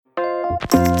Hey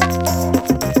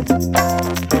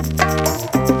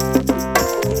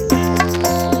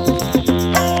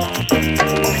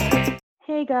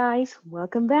guys,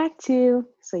 welcome back to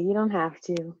So You Don't Have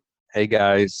to. Hey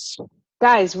guys.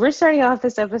 Guys, we're starting off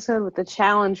this episode with a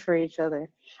challenge for each other.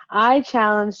 I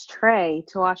challenged Trey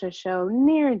to watch a show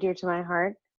near and dear to my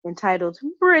heart entitled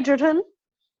Bridgerton,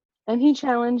 and he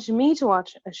challenged me to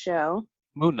watch a show.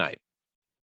 Moon Knight,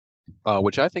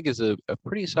 which I think is a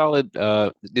pretty solid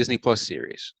Disney Plus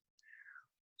series.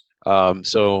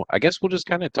 So I guess we'll just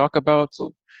kind of talk about,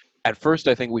 at first,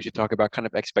 I think we should talk about kind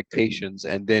of expectations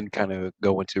and then kind of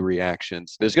go into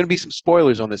reactions. There's going to be some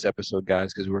spoilers on this episode,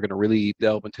 guys, because we're going to really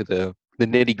delve into the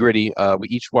nitty gritty. We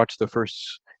each watched the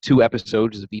first two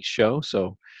episodes of each show.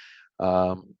 So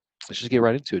let's just get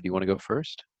right into it. Do you want to go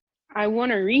first? I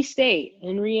want to restate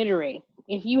and reiterate,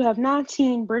 if you have not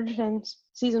seen Bridgerton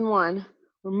Season 1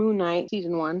 or Moon Knight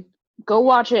Season 1, go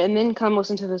watch it and then come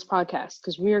listen to this podcast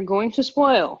because we are going to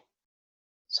spoil.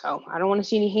 So I don't want to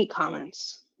see any hate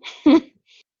comments.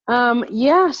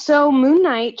 So Moon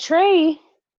Knight, Trey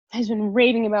has been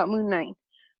raving about Moon Knight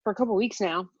for a couple weeks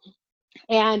now.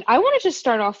 And I want to just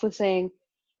start off with saying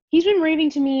he's been raving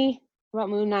to me about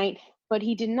Moon Knight, but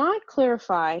he did not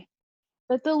clarify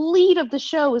that the lead of the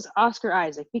show is Oscar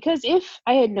Isaac. Because if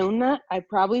I had known that, I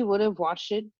probably would have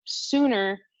watched it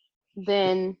sooner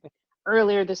than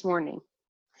earlier this morning.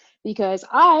 Because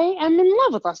I am in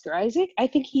love with Oscar Isaac. I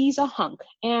think he's a hunk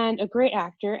and a great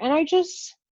actor. And I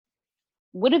just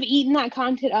would have eaten that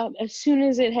content up as soon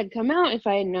as it had come out if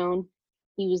I had known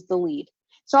he was the lead.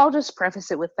 So I'll just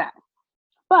preface it with that.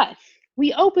 But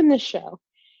we open the show,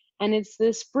 and it's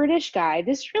this British guy,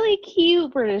 this really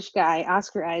cute British guy,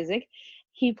 Oscar Isaac.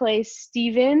 He plays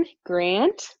Stephen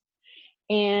Grant.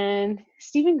 And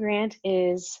Stephen Grant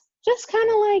is just kind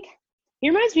of like, he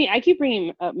reminds me, I keep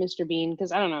bringing up Mr. Bean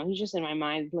because I don't know, he's just in my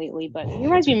mind lately, but he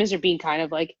reminds me of Mr. Bean, kind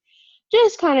of like,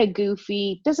 just kind of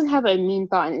goofy, doesn't have a mean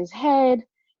thought in his head.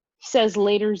 He says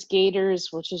laters gators,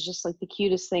 which is just like the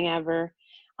cutest thing ever.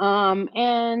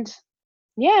 And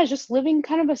yeah, just living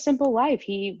kind of a simple life.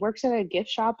 He works at a gift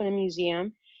shop in a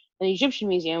museum, an Egyptian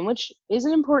museum, which is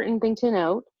an important thing to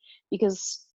note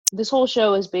because this whole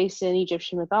show is based in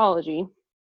Egyptian mythology.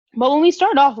 But when we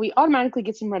start off, we automatically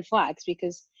get some red flags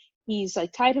because he's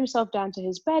like tied himself down to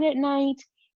his bed at night.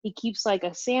 He keeps like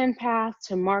a sand path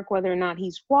to mark whether or not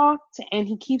he's walked, and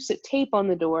he keeps a tape on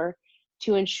the door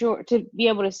to ensure to be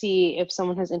able to see if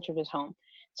someone has entered his home.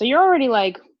 So you're already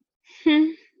like,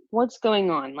 what's going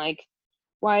on? Like,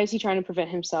 why is he trying to prevent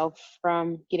himself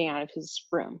from getting out of his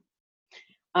room?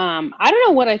 I don't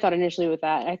know what I thought initially with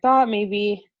that. I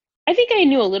think I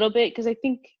knew a little bit because I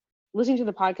think listening to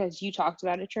the podcast, you talked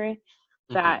about it, Trey,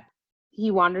 that he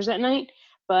wanders at night.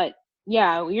 But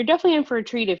yeah, you're definitely in for a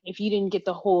treat if you didn't get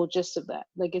the whole gist of that.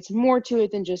 Like, it's more to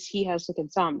it than just he has like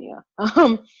insomnia.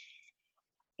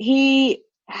 He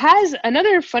has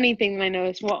another funny thing that I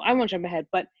noticed. Well, I won't jump ahead,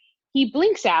 but he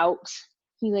blinks out.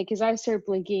 His eyes start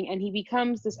blinking, and he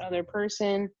becomes this other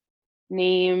person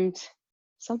named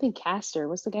something Castor.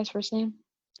 What's the guy's first name?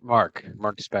 Mark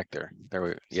Spector.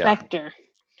 Spector.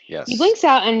 Yes. He blinks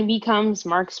out and becomes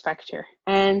Mark Spector,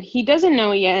 and he doesn't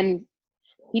know it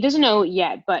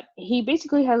yet, but he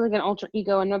basically has like an alter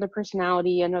ego, another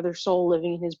personality, another soul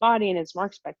living in his body, and it's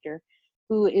Mark Spector,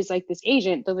 who is like this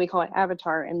agent, though they call it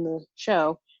Avatar in the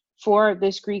show, for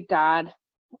this Greek god.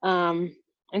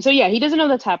 And so yeah, he doesn't know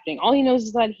that's happening. All he knows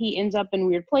is that he ends up in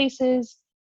weird places,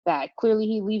 that clearly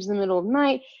he leaves in the middle of the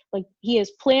night. Like, he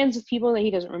has plans with people that he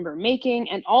doesn't remember making,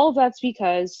 and all of that's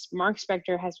because Mark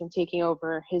Spector has been taking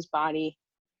over his body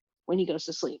when he goes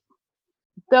to sleep.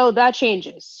 Though that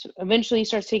changes. Eventually he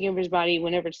starts taking over his body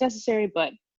whenever it's necessary,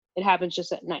 but it happens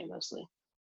just at night mostly.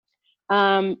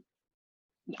 I'm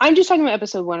just talking about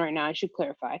episode 1 right now, I should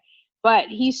clarify. But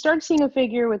he starts seeing a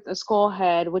figure with a skull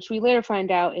head, which we later find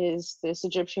out is this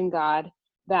Egyptian god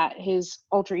that his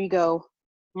alter ego,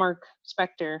 Mark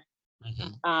Spector,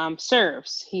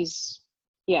 serves.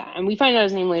 And we find out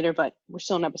his name later, but we're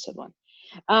still in episode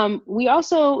 1.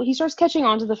 He starts catching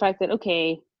on to the fact that,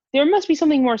 okay, there must be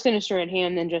something more sinister at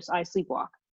hand than just I sleepwalk,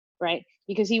 right?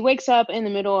 Because he wakes up in the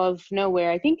middle of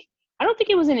nowhere. I don't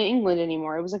think it was in England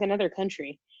anymore. It was like another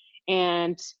country.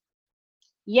 And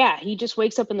yeah, he just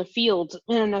wakes up in the field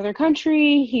in another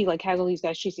country. He like has all these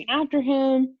guys chasing after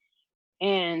him.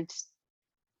 And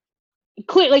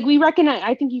we recognize,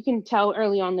 I think you can tell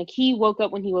early on, like, he woke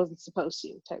up when he wasn't supposed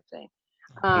to, type thing.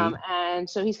 And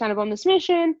so he's kind of on this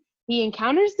mission. He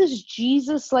encounters this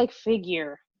Jesus-like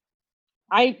figure.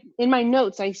 In my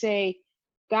notes, I say,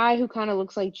 guy who kind of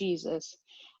looks like Jesus,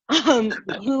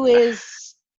 who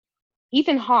is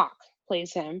Ethan Hawke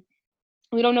plays him.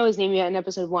 We don't know his name yet in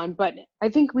episode 1, but I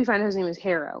think we find out his name is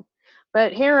Harrow.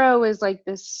 But Harrow is like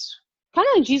this kind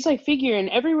of like Jesus-like figure, and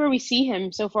everywhere we see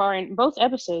him so far in both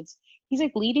episodes, he's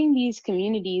like leading these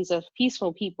communities of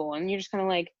peaceful people, and you're just kind of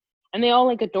like, and they all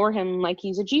like adore him like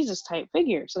he's a Jesus type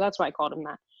figure. So that's why I called him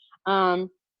that.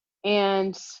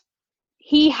 And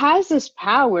he has this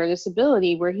power, this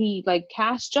ability where he like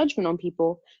casts judgment on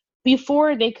people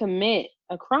before they commit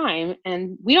a crime.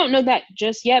 And we don't know that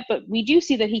just yet, but we do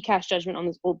see that he casts judgment on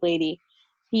this old lady.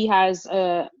 He has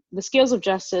the scales of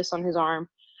justice on his arm,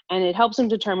 and it helps him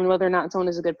determine whether or not someone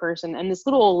is a good person. And this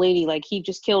little old lady, like, he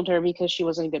just killed her because she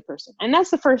wasn't a good person. And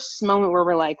that's the first moment where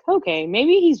we're like, okay,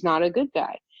 maybe he's not a good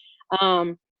guy.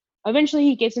 Eventually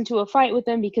he gets into a fight with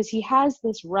them because he has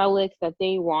this relic that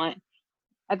they want.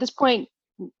 At this point,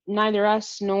 neither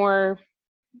us nor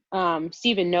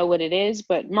Steven know what it is,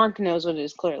 but Mark knows what it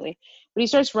is clearly. But he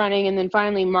starts running, and then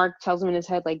finally Mark tells him in his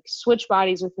head, like, switch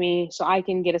bodies with me so I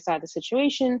can get us out of the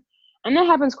situation. And that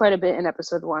happens quite a bit in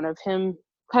episode 1 of him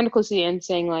kind of close to the end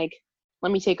saying, like,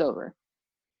 let me take over.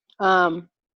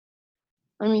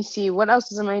 Let me see, what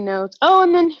else is in my notes? Oh,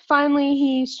 and then finally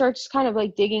he starts kind of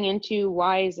like digging into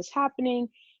why is this happening.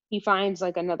 He finds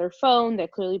like another phone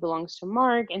that clearly belongs to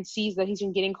Mark and sees that he's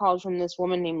been getting calls from this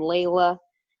woman named Layla.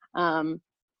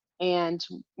 And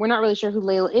we're not really sure who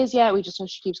Layla is yet. We just know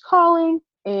she keeps calling.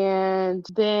 And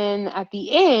then at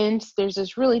the end, there's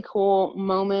this really cool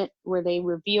moment where they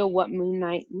reveal what Moon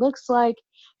Knight looks like.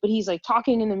 But he's like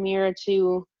talking in the mirror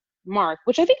to Mark,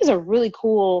 which I think is a really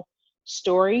cool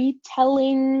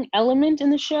storytelling element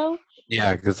in the show.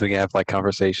 Yeah, because they have like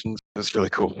conversations. It's really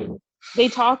cool. They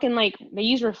talk and like they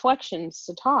use reflections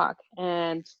to talk.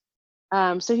 And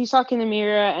so he's talking in the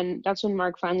mirror, and that's when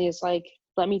Mark finally is like,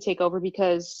 let me take over,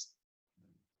 because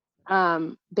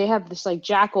they have this like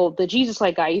jackal, the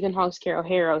Jesus-like guy, Ethan Hawke's Carol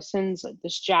Harrow sends like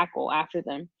this jackal after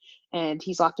them, and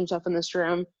he's locked himself in this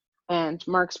room. And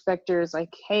Mark Spector is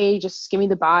like, hey, just give me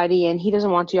the body. And he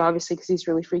doesn't want to, obviously, because he's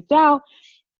really freaked out.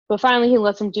 But finally he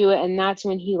lets him do it, and that's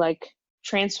when he like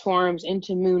transforms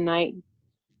into Moon Knight,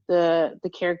 the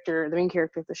character, the main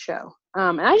character of the show.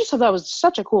 And I just thought that was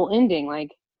such a cool ending. Like,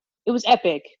 it was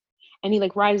epic. And he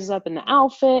like rises up in the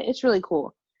outfit. It's really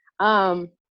cool.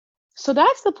 So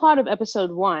that's the plot of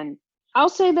episode 1. I'll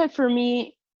say that for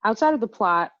me, outside of the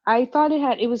plot, I thought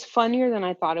it was funnier than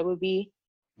I thought it would be.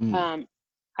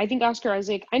 I think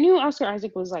I knew Oscar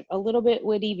Isaac was like a little bit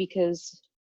witty because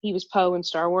he was Poe in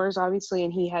Star Wars, obviously,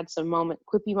 and he had some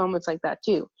quippy moments like that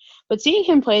too. But seeing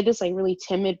him play this like really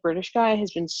timid British guy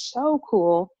has been so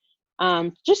cool.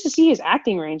 Just to see his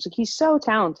acting range, like, he's so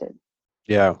talented.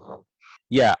 Yeah.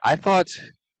 I thought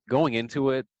going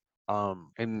into it,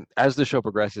 and as the show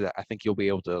progresses, I think you'll be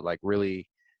able to really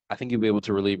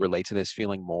relate to this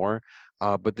feeling more.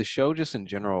 But the show, just in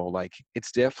general, like,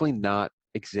 it's definitely not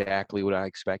exactly what I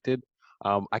expected.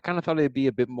 I kind of thought it'd be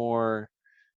a bit more,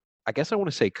 I guess I want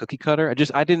to say, cookie cutter.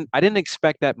 I didn't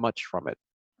expect that much from it.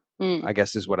 I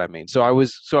guess is what I mean. So I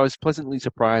was pleasantly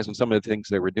surprised on some of the things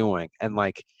they were doing, and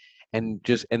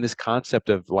this concept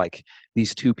of like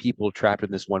these two people trapped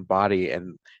in this one body,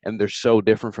 and they're so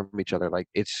different from each other. Like,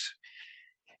 it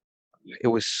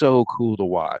was so cool to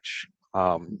watch.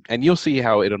 And you'll see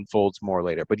how it unfolds more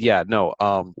later. But yeah, no,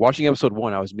 watching episode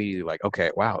 1, I was immediately like, okay,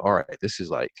 wow, all right, this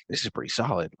is pretty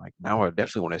solid. Like, now I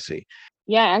definitely want to see.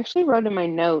 Yeah, I actually wrote in my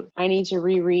note, I need to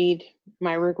reread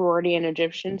my Rick Riordan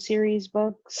Egyptian series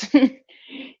books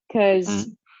because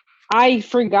I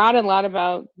forgot a lot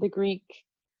about I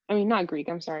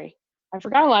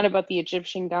forgot a lot about the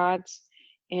Egyptian gods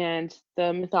and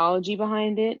the mythology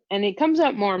behind it. And it comes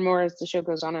up more and more as the show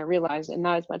goes on, I realize, and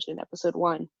not as much in episode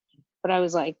 1. But I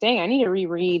was like, dang, I need to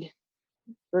reread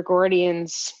Rick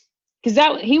Riordan's,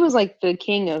 because he was like the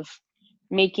king of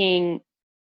making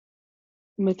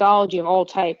mythology of all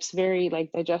types very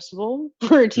like digestible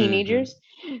for teenagers.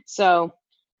 So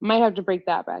might have to break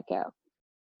that back out.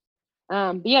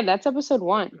 But yeah, that's episode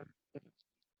 1.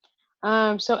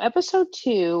 So episode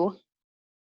 2,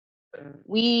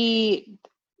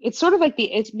 it's sort of like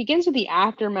it begins with the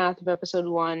aftermath of episode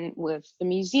 1, with the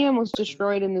museum was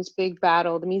destroyed in this big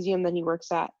battle. The museum that he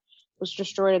works at was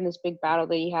destroyed in this big battle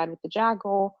that he had with the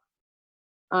jackal.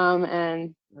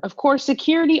 And of course,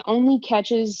 security only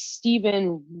catches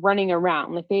Steven running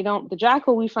around. Like, the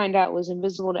jackal, we find out, was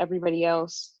invisible to everybody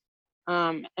else.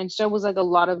 And so was like a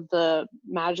lot of the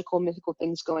magical, mythical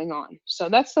things going on. So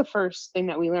that's the first thing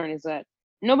that we learn, is that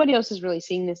nobody else is really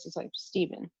seeing this except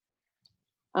Steven.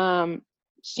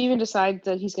 Steven decides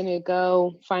that he's going to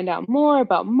go find out more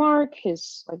about Mark,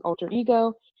 his like alter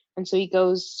ego. And so he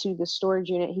goes to the storage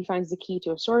unit. He finds the key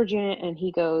to a storage unit, and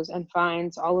he goes and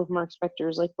finds all of Mark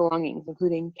Spector's like belongings,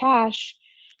 including cash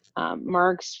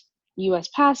Mark's U.S.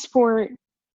 passport,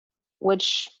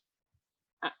 which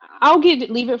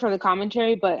leave it for the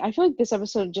commentary, but I feel like this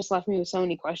episode just left me with so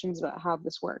many questions about how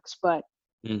this works. But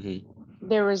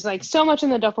there was like so much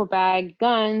in the duffel bag,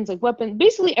 guns, like weapons,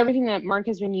 basically everything that Mark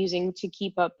has been using to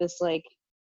keep up this like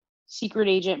secret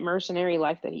agent mercenary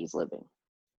life that he's living.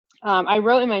 I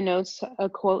wrote in my notes a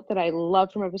quote that I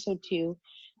loved from episode 2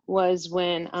 was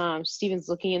when Steven's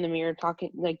looking in the mirror, talking,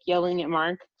 like yelling at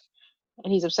Mark,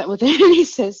 and he's upset with him, and he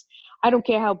says, "I don't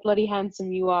care how bloody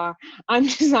handsome you are. I'm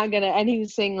just not gonna," and he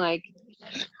was saying like,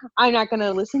 "I'm not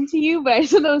gonna listen to you," but I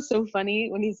thought that was so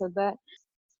funny when he said that.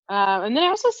 And then I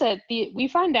also said, we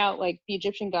find out, like, the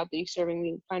Egyptian god that he's serving,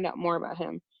 we find out more about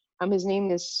him. His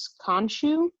name is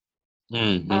Khonshu.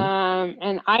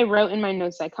 And I wrote in my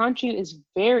notes that Khonshu is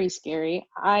very scary.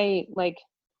 I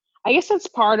guess that's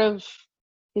part of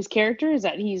his character, is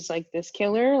that he's like this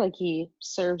killer, like he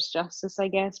serves justice, I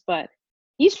guess, but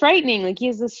he's frightening. Like he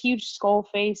has this huge skull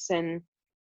face and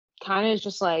kind of is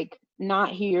just like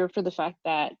not here for the fact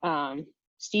that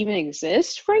Steven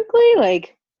exists, frankly.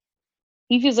 Like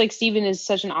he feels like Steven is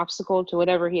such an obstacle to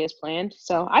whatever he has planned.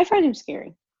 So I find him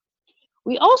scary.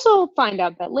 We also find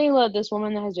out that Layla, this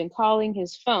woman that has been calling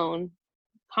his phone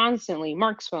constantly,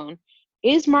 Mark's phone,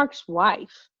 is Mark's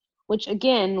wife, which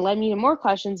again led me to more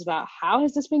questions about how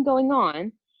has this been going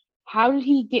on? How did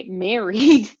he get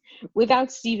married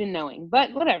without Steven knowing?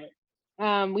 But whatever.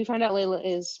 We find out Layla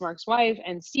is Mark's wife,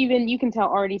 and Steven, you can tell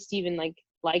already Steven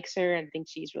likes her and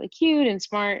thinks she's really cute and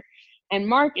smart. And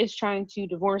Mark is trying to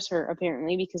divorce her,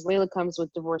 apparently, because Layla comes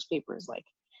with divorce papers like,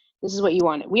 this is what you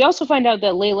wanted. We also find out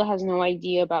that Layla has no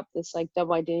idea about this like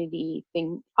double identity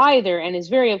thing either, and is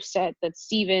very upset that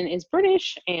Steven is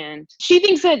British, and she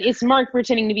thinks that it's Mark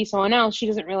pretending to be someone else. She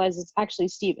doesn't realize it's actually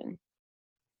Steven.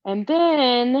 And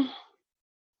then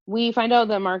we find out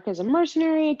that Mark is a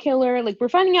mercenary, a killer. Like, we're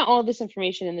finding out all this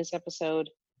information in this episode.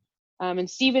 And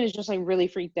Steven is just like really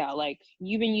freaked out. Like,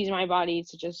 you've been using my body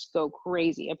to just go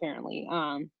crazy, apparently.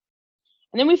 And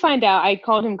then we find out, I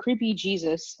called him Creepy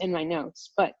Jesus in my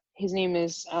notes, but his name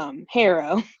is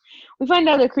Harrow. We find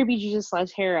out that Creepy Jesus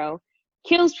 / Harrow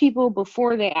kills people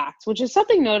before they act, which is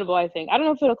something notable, I think. I don't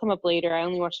know if it'll come up later. I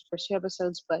only watched the first 2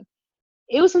 episodes, but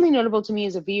it was something notable to me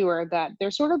as a viewer that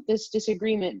there's sort of this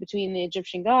disagreement between the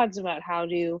Egyptian gods about how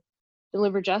to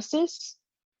deliver justice.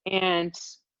 And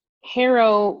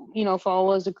Harrow,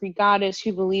 follows the Greek goddess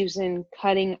who believes in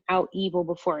cutting out evil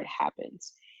before it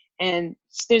happens. And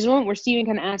there's a moment where Steven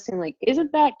kind of asks him, like,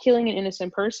 isn't that killing an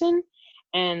innocent person?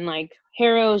 And like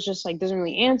Harrow's just like doesn't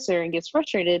really answer and gets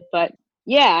frustrated. But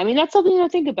yeah, I mean, that's something to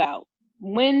think about.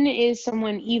 When is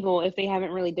someone evil if they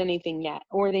haven't really done anything yet,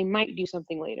 or they might do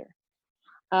something later?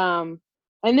 And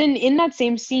then in that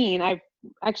same scene, I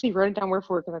actually wrote it down word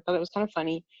for word because I thought it was kind of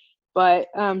funny. But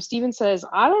Steven says,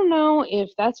 I don't know if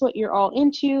that's what you're all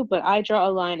into, but I draw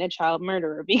a line at child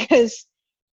murderer, because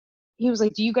he was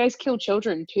like, do you guys kill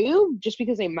children too? Just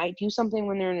because they might do something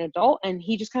when they're an adult? And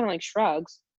he just kind of like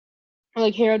shrugs. Or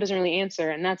like Harrow doesn't really answer.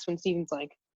 And that's when Steven's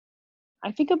like,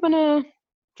 I think I'm going to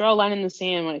draw a line in the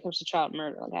sand when it comes to child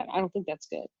murder. Like, I don't think that's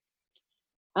good.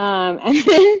 And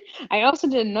then I also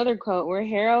did another quote where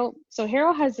Harrow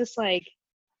has this like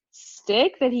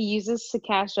stick that he uses to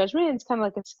cast judgment. It's kind of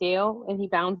like a scale, and he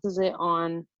balances it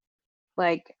on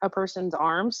like a person's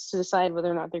arms to decide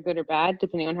whether or not they're good or bad,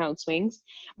 depending on how it swings.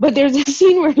 But there's a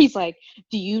scene where he's like,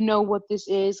 do you know what this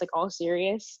is? Like, all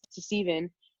serious to Steven.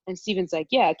 And Steven's like,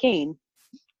 yeah, a cane.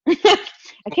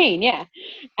 A cane, yeah.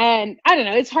 And I don't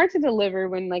know, it's hard to deliver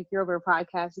when like you're over a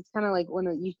podcast. It's kind of like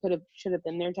when you should have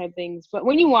been there type things. But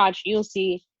when you watch, you'll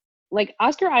see like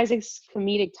Oscar Isaac's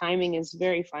comedic timing is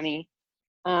very funny.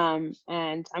 And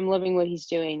I'm loving what he's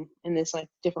doing in this like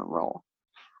different role.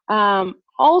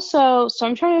 Also, so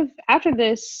I'm trying to, after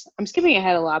this, I'm skipping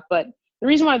ahead a lot, but the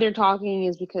reason why they're talking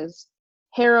is because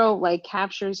Harrow like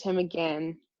captures him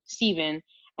again, Steven,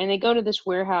 and they go to this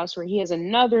warehouse where he has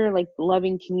another like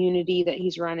loving community that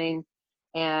he's running,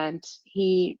 and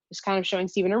he is kind of showing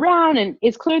Steven around, and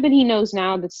it's clear that he knows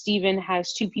now that Steven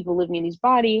has 2 people living in his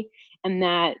body, and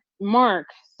that Mark,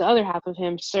 the other half of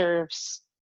him, serves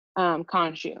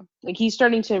Khonshu. Like, he's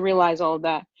starting to realize all of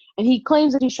that, and he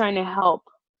claims that he's trying to help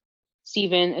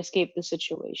Steven escape the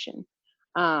situation.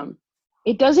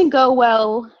 It doesn't go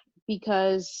well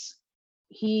because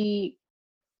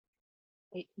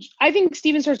I think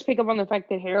Steven starts to pick up on the fact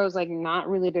that Harrow's like not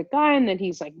really a good guy and that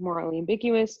he's like morally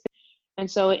ambiguous. And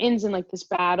so it ends in like this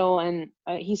battle, and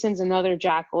he sends another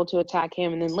jackal to attack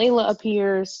him, and then Layla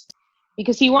appears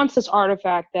because he wants this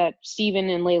artifact that Steven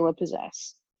and Layla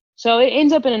possess. So it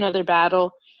ends up in another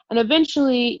battle, and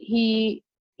eventually he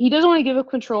he doesn't want to give up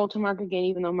control to Mark again,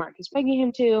 even though Mark is begging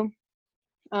him to.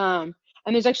 And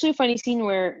there's actually a funny scene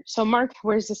where Mark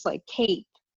wears this like cape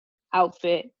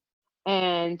outfit,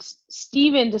 and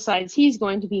Steven decides he's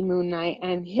going to be Moon Knight,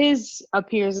 and his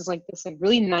appears as like this like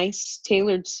really nice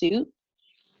tailored suit,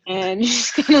 and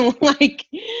just kind of like,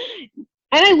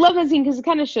 and I love that scene because it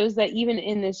kind of shows that even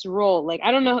in this role, like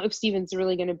I don't know if Steven's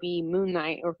really going to be Moon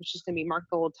Knight or if it's just going to be Mark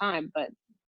the whole time, but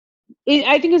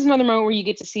I think it's another moment where you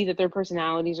get to see that their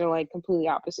personalities are like completely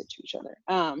opposite to each other.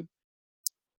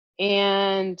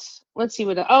 And let's see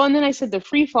what. Oh, and then I said the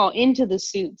free fall into the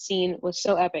suit scene was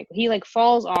so epic. He like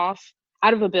falls off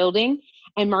out of a building,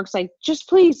 and Mark's like, "Just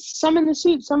please summon the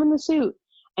suit, summon the suit."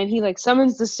 And he like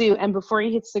summons the suit, and before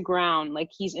he hits the ground, like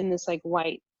he's in this like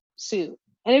white suit,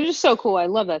 and it was just so cool. I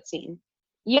love that scene.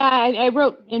 Yeah, I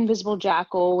wrote Invisible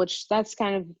Jackal, which that's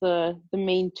kind of the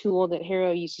main tool that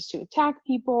Harrow uses to attack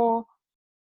people.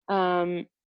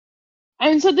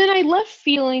 And so then I left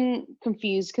feeling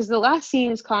confused because the last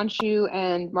scene is Khonshu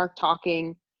and Mark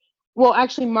talking. Well,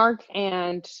 actually, Mark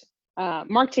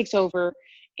takes over,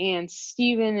 and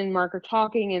Steven and Mark are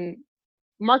talking, and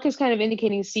Mark is kind of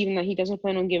indicating to Steven that he doesn't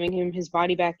plan on giving him his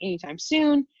body back anytime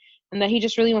soon, and that he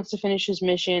just really wants to finish his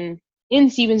mission in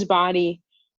Steven's body,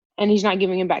 and he's not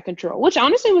giving him back control, which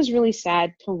honestly was really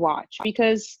sad to watch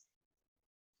because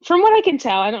from what I can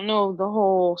tell, I don't know the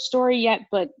whole story yet,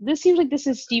 but this seems like this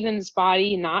is Steven's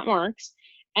body, not Mark's.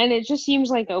 And it just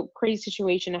seems like a crazy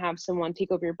situation to have someone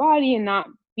take over your body and not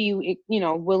be,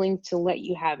 willing to let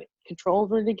you have control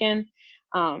over it again.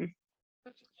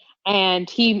 And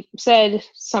he said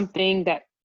something that,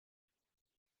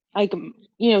 like,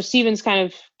 Steven's kind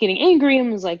of getting angry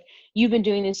and was like, "You've been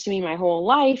doing this to me my whole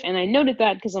life." And I noted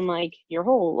that because I'm like, your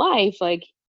whole life? Like,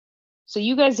 so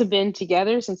you guys have been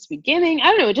together since the beginning? I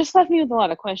don't know. It just left me with a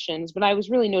lot of questions, but I was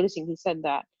really noticing he said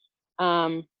that.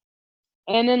 And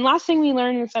then last thing we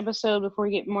learned in this episode before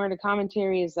we get more into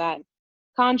commentary is that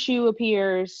Khonshu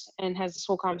appears and has this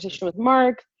whole conversation with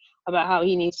Mark about how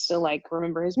he needs to like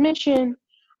remember his mission.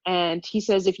 And he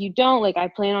says, if you don't, like, I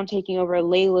plan on taking over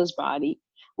Layla's body,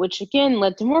 which again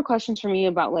led to more questions for me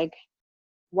about like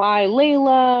why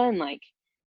Layla and like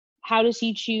how does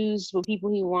he choose what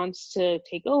people he wants to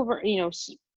take over,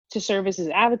 to serve as his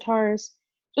avatars?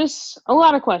 Just a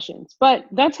lot of questions. But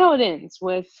that's how it ends,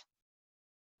 with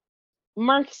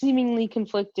Mark seemingly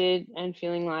conflicted and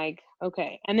feeling like,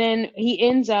 okay. And then he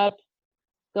ends up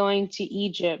going to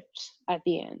Egypt at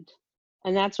the end.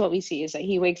 And that's what we see, is that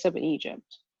he wakes up in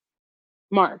Egypt.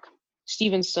 Mark.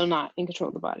 Steven's still not in control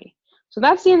of the body. So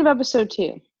that's the end of episode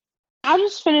 2. I'll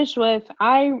just finish with,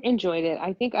 I enjoyed it.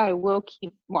 I think I will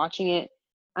keep watching it.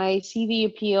 I see the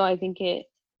appeal. I think it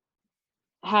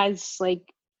has like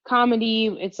comedy.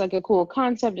 It's like a cool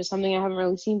concept. It's something I haven't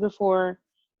really seen before.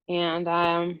 And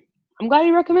I'm glad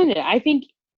you recommended it. I think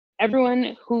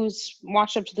everyone who's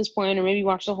watched up to this point or maybe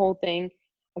watched the whole thing,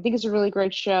 I think it's a really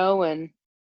great show, and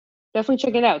definitely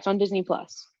check it out. It's on Disney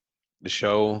Plus. The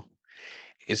show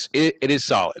it is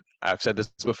solid. I've said this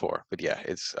before, but yeah,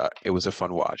 it was a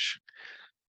fun watch.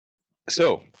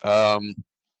 So,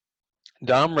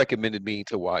 Dom recommended me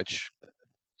to watch,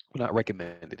 not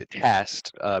recommended, it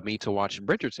tasked me to watch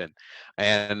Bridgerton.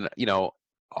 And,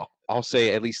 I'll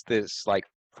say at least this, like,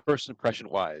 first impression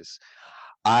wise,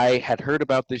 I had heard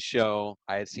about this show.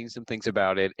 I had seen some things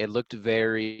about it. It looked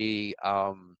very,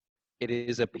 it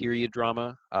is a period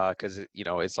drama because,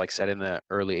 it's like set in the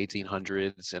early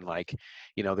 1800s, and like,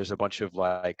 there's a bunch of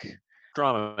like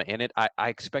drama in it. I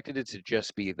expected it to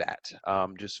just be that,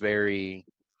 just very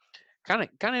kind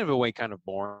of a way, kind of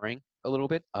boring a little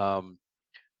bit. But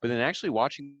then actually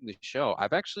watching the show,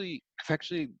 I've actually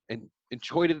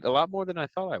enjoyed it a lot more than I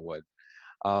thought I would.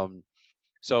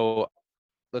 So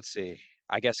let's see.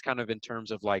 I guess kind of in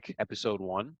terms of like episode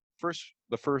 1,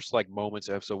 the first like moments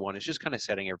of episode 1 is just kind of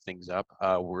setting everything's up.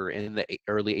 We're in the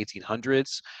early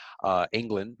 1800s,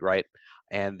 England, right?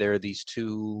 And there are these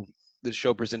two. The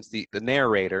show presents the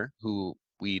narrator, who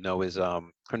we know is her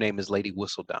name is Lady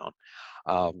Whistledown,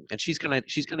 and she's kind of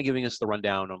giving us the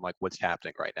rundown on like what's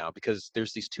happening right now, because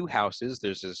there's these two houses.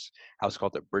 There's this house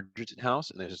called the Bridgerton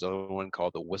house, and there's this other one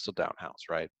called the Whistledown house,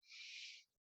 right?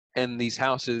 And these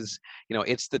houses,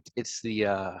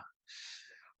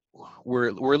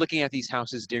 we're looking at these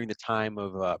houses during the time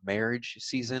of marriage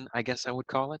season, I guess I would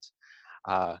call it,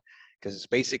 because it's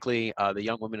basically the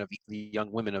young women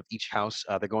of each house.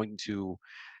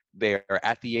 They're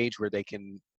at the age where they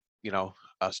can,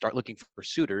 start looking for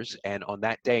suitors, and on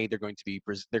that day they're going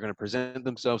to present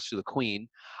themselves to the queen,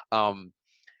 and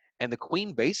the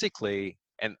queen basically,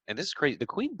 and this is crazy, the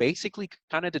queen basically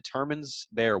kind of determines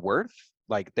their worth.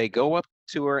 Like, they go up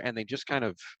to her and they just kind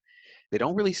of they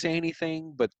don't really say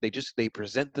anything, but they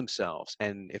present themselves.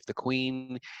 And if the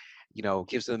queen,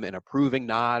 gives them an approving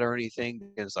nod or anything,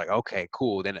 it's like, okay,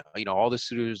 cool. Then, all the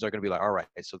suitors are going to be like, all right,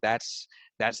 so that's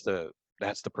the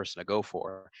person to go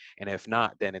for. And if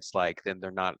not, then it's like, then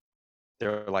they're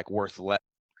like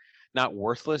not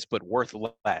worthless, but worth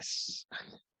less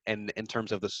in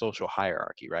terms of the social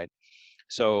hierarchy, right?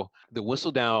 So the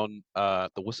Whistledown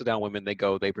women,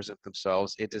 they present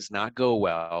themselves. It does not go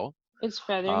well. It's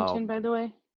Featherington, Um, by the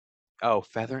way.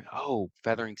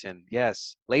 Featherington,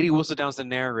 yes. Lady Whistledown's the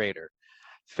narrator.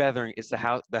 Feathering is the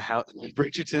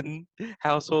Bridgerton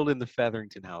household and the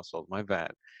Featherington household. My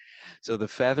bad. So the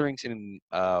Featherington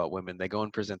women, they go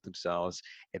and present themselves.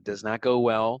 It does not go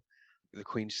well. The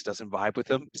queen just doesn't vibe with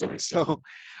them. So,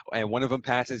 and one of them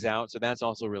passes out. So that's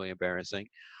also really embarrassing.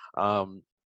 Um,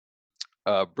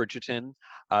 Bridgerton,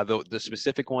 the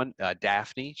specific one,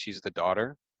 Daphne, she's the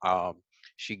daughter.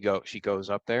 She goes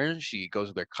up there. She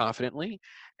goes there confidently,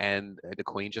 and the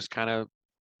queen just kind of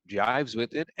jives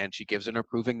with it, and she gives an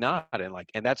approving nod,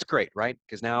 and that's great, right?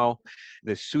 Because now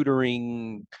the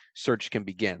suitoring search can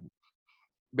begin,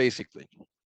 basically.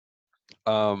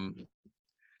 Um,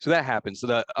 so that happens.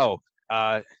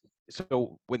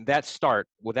 So when that's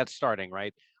starting,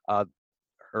 right? Uh,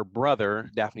 her brother,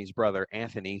 Daphne's brother,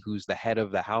 Anthony, who's the head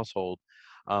of the household,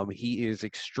 he is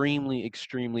extremely,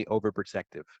 extremely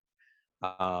overprotective.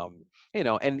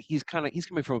 And he's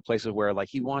coming from a place of where like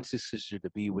he wants his sister to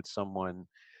be with someone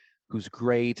who's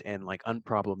great and like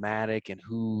unproblematic and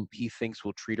who he thinks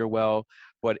will treat her well.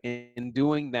 But in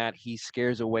doing that, he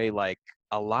scares away like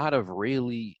a lot of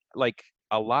really like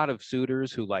a lot of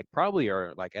suitors who like probably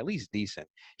are like at least decent.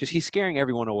 Just he's scaring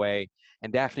everyone away,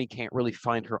 and Daphne can't really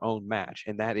find her own match,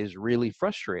 and that is really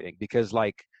frustrating because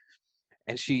like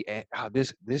and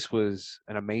this was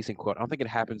an amazing quote. I don't think it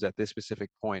happens at this specific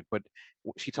point, but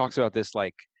she talks about this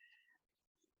like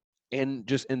in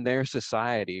their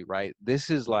society, right? This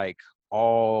is like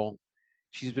all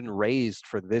she's been raised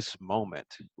for this moment,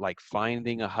 like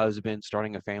finding a husband,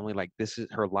 starting a family. Like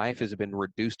her life has been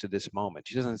reduced to this moment.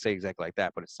 She doesn't say exactly like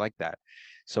that, but it's like that.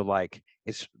 So like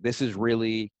this is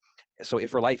really so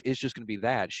if her life is just going to be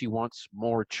that, she wants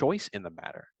more choice in the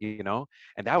matter,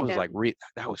 and that was Yeah. like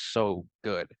that was so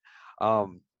good.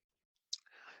 um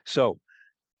so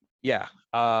yeah,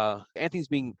 Anthony's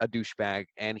being a douchebag,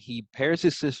 and he pairs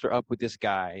his sister up with this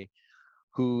guy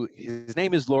who his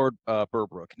name is Lord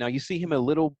Burbrook. Now you see him a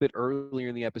little bit earlier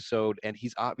in the episode, and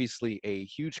he's obviously a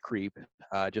huge creep,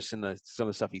 just in some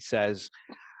of the stuff he says.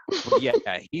 But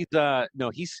yeah, he's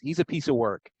no, he's a piece of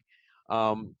work.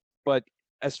 But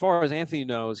as far as Anthony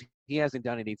knows, he hasn't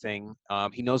done anything.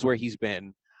 He knows where he's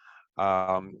been.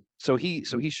 So he's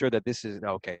sure that this is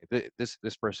okay. This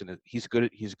person he's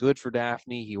good for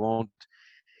Daphne. He won't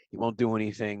do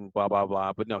anything, blah blah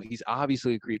blah. But no, he's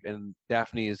obviously a creep, and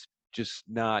Daphne is just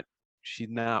not. She's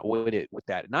not with it with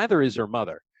that. Neither is her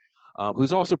mother,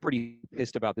 who's also pretty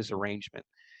pissed about this arrangement.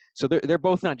 So they're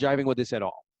both not jiving with this at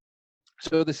all.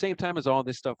 So at the same time as all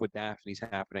this stuff with Daphne's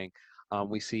happening,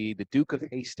 we see the Duke of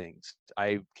Hastings.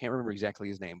 I can't remember exactly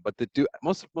his name, but the Duke.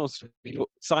 Most people,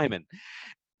 Simon.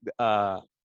 Uh,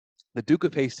 the Duke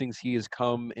of Hastings. He's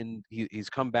come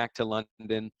back to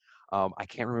London. I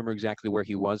can't remember exactly where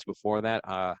he was before that,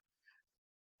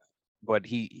 but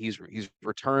he's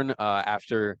returned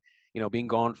after being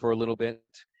gone for a little bit,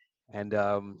 and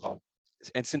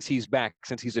since he's back,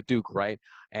 since he's a duke, right,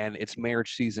 and it's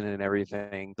marriage season and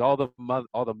everything, all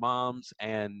the moms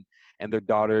and their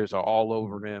daughters are all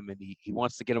over him, and he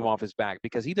wants to get him off his back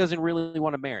because he doesn't really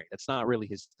want to marry. That's not really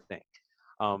his thing.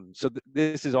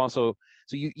 This is also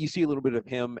so you see a little bit of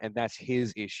him, and that's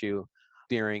his issue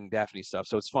during Daphne stuff.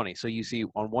 So it's funny. So you see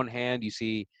on one hand, you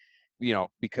see,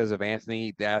 because of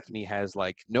Anthony, Daphne has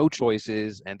like no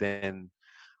choices, and then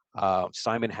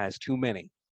Simon has too many.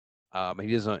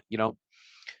 He doesn't,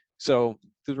 So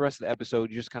through the rest of the episode,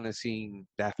 you're just kind of seeing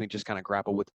Daphne just kind of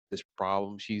grapple with this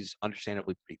problem. She's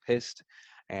understandably pretty pissed,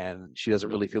 and she doesn't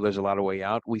really feel there's a lot of way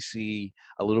out. We see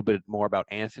a little bit more about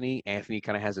Anthony. Anthony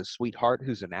kind of has a sweetheart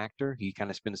who's an actor. He kind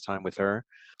of spends time with her.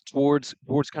 Towards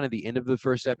kind of the end of the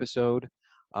first episode,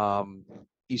 um,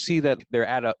 you see that they're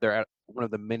at one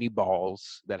of the mini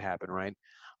balls that happen, right?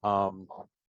 Um,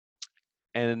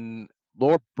 and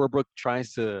Laura Burbrook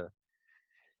tries to,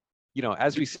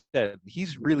 as we said,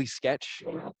 he's really sketch,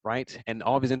 right? And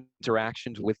all of his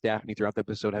interactions with Daphne throughout the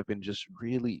episode have been just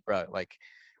really,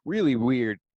 really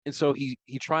weird. And so he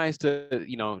tries to,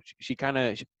 she kind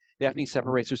of Daphne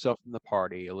separates herself from the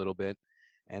party a little bit,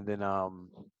 and then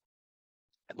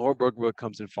Laura Burbrook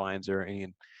comes and finds her,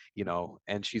 and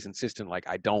and she's insistent, like,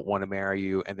 I don't want to marry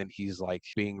you. And then he's like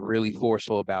being really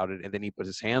forceful about it. And then he puts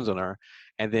his hands on her.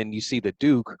 And then you see the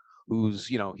Duke, who's,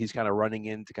 he's kind of running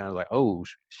in to kind of like, oh,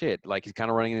 shit. Like, he's kind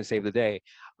of running in to save the day.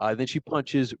 Then she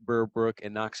punches Burbrook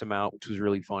and knocks him out, which was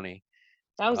really funny.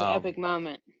 That was an Um, epic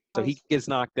moment. so he gets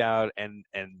knocked out, and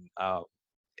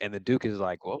the Duke is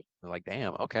like, well, like,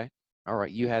 damn, okay, all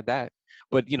right, you had that.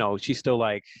 But she's still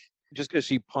like, just because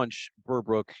she punched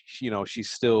Burbrook, she's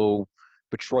still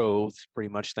betrothed pretty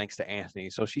much thanks to Anthony.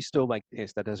 So she's still like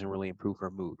pissed. That doesn't really improve her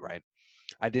mood, right?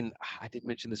 I didn't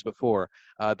mention this before.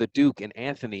 The Duke and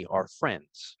Anthony are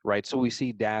friends, right? So we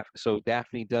see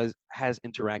Daphne has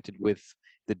interacted with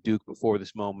the Duke before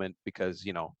this moment because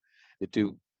the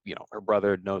Duke, her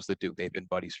brother knows the Duke. They've been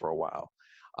buddies for a while.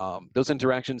 Those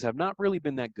interactions have not really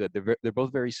been that good. They're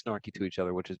both very snarky to each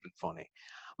other, which has been funny.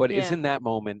 But it's Yeah. in that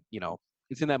moment,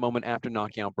 it's in that moment after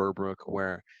knocking out Burbrook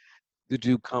where the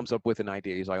Duke comes up with an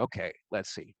idea. He's like, okay,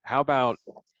 let's see. How about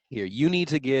here? You need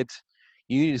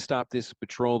to stop this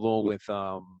betrothal with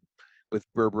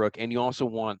Burbrook, and you also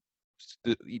want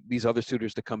these other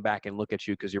suitors to come back and look at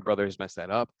you because your brother has messed that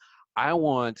up. I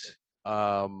want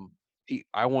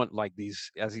I want like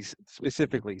these, as he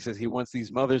specifically says, he wants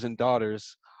these mothers and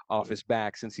daughters off his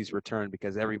back since he's returned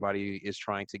because everybody is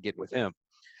trying to get with him.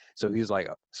 So he's like,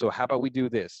 so how about we do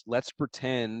this? Let's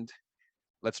pretend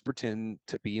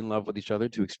to be in love with each other,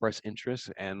 to express interest,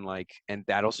 and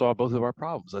that'll solve both of our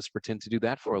problems. Let's pretend to do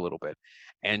that for a little bit.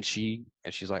 And she's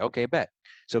like, okay, bet.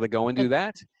 So they go and do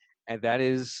that, and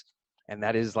that's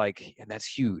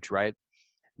huge, right?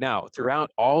 Now,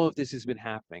 throughout all of this has been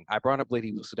happening, I brought up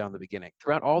Lady Whistledown in the beginning.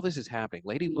 Throughout all this is happening,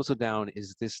 Lady Whistledown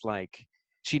is this, like,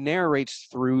 she narrates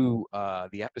through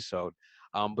the episode,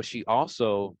 but she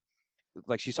also,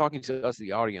 like, she's talking to us,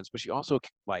 the audience, but she also,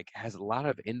 like, has a lot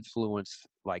of influence,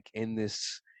 like, in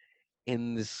this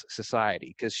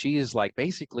society, because she is, like,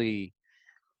 basically,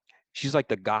 she's like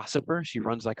the gossiper. She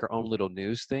runs like her own little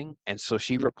news thing, and so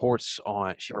she reports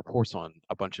on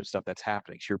a bunch of stuff that's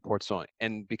happening. She reports on,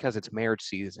 and because it's marriage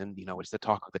season, it's the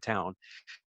talk of the town,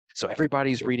 so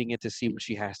everybody's reading it to see what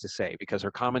she has to say, because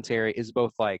her commentary is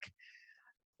both, like,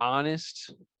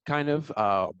 honest, kind of,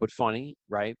 but funny,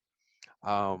 right?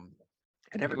 um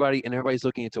and everybody's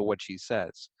looking into what she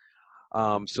says.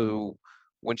 So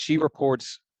when she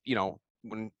reports,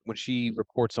 when she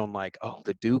reports on, like, oh,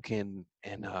 the Duke and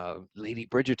Lady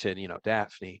Bridgerton,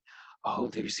 Daphne, oh,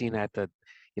 they were seen at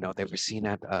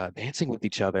dancing with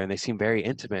each other, and they seem very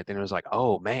intimate. And it was like,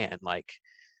 oh man, like,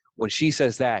 when she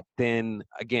says that, then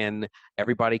again,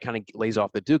 everybody kind of lays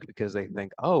off the Duke because they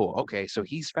think, oh, okay, so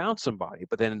he's found somebody.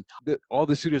 But then all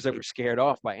the suitors that were scared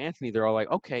off by Anthony, they're all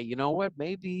like, okay, you know what?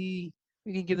 Maybe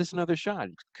we can give this another shot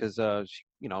because,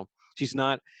 she's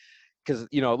not, because,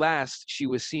 last she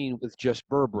was seen with just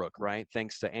Burbrook, right?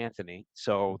 Thanks to Anthony.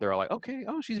 So they're all like, okay,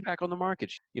 oh, she's back on the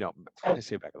market. I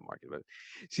say back on the market, but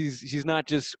she's not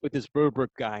just with this Burbrook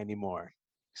guy anymore.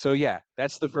 So yeah,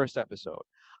 that's the first episode.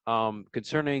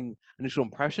 Concerning initial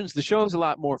impressions, the show is a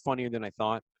lot more funnier than I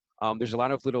thought. There's a lot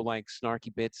of little, like,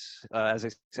 snarky bits, as I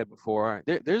said before.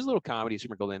 There's little comedy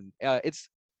sprinkled in. It's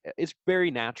very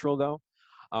natural though.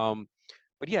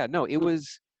 But yeah, no, it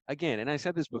was, again, and I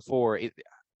said this before.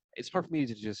 It's hard for me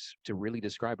to really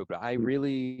describe it, but I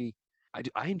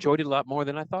enjoyed it a lot more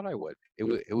than I thought I would.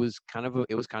 It was kind of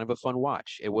a fun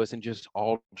watch. It wasn't just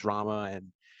all drama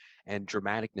and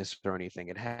dramaticness or anything.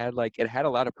 It had a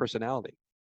lot of personality.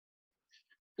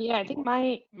 Yeah, I think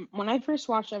when I first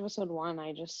watched episode one,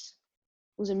 I just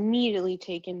was immediately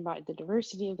taken by the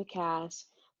diversity of the cast,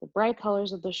 the bright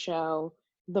colors of the show,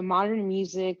 the modern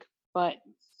music, but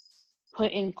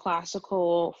put in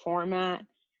classical format.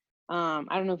 I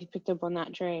don't know if you picked up on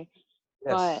that, Trey,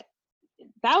 Yes. but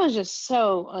that was just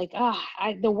so, like,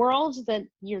 the world that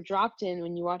you're dropped in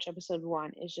when you watch episode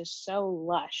one is just so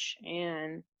lush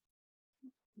and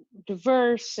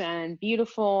diverse and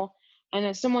beautiful. And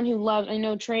as someone who loves, I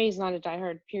know Trey's not a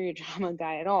diehard period drama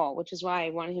guy at all, which is why I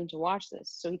wanted him to watch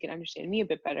this so he could understand me a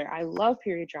bit better. I love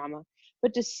period drama,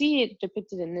 but to see it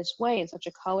depicted in this way, in such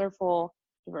a colorful,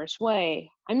 diverse way,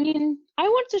 I mean, I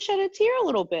wanted to shed a tear a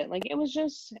little bit. Like, it was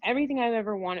just everything I've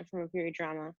ever wanted from a period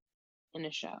drama in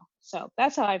a show. So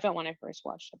that's how I felt when I first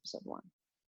watched episode one.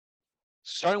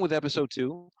 Starting with episode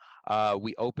two,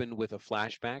 we open with a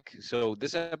flashback. So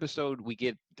this episode,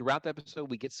 throughout the episode,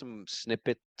 we get some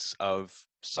snippets of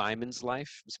Simon's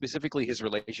life, specifically his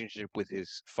relationship with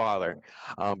his father,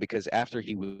 because after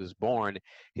he was born,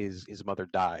 his mother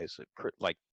dies,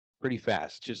 like, pretty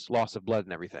fast, just loss of blood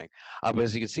and everything. But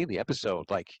as you can see in the episode,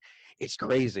 like, it's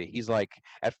crazy. He's like,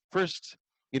 at first,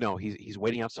 he's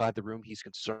waiting outside the room. He's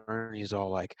concerned. He's all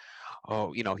like,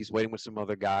 oh, he's waiting with some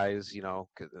other guys,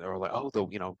 or like, oh,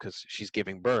 because she's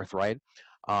giving birth, right?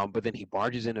 But then he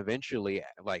barges in eventually,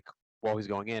 like while he's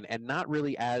going in, and not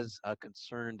really as a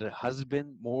concerned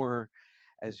husband, more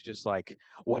as just like,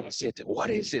 what is it? What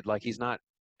is it? Like he's not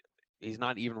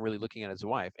even really looking at his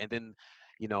wife. And then,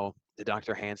 the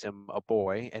doctor hands him a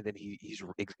boy, and then he's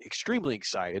extremely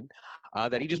excited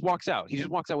that he just walks out. He just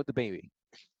walks out with the baby.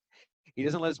 He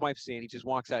doesn't let his wife see it. He just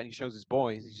walks out and he shows his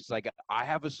boys. He's just like, I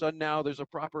have a son now. There's a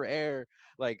proper heir.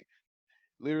 Like,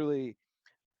 literally,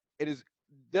 it is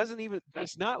doesn't even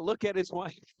does not look at his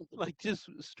wife. Like, just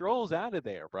strolls out of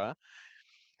there, bruh.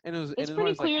 And It's his pretty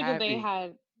wife's like clear that they happy.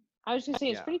 had. I was gonna say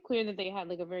it's Yeah. pretty clear that they had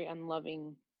like a very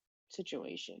unloving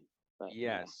situation. But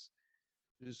yeah, Yes.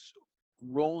 Just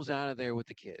rolls out of there with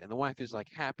the kid, and the wife is like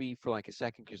happy for like a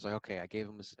second. She's like, okay, I gave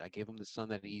him the son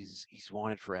that he's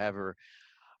wanted forever.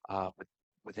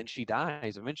 But then she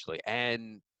dies eventually,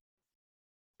 and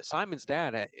Simon's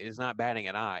dad is not batting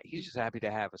an eye. He's just happy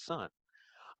to have a son.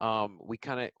 We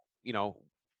kind of, you know,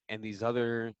 and these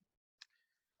other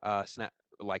snap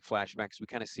like flashbacks, we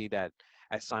kind of see that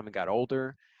as Simon got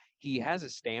older, he has a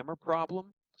stammer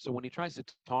problem. So when he tries to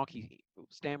talk, he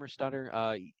stammer stutter.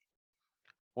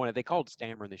 Well, they called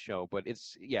stammer in the show, but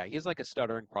he has like a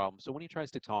stuttering problem. So when he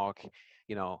tries to talk,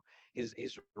 you know,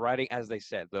 his writing, as they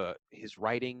said, his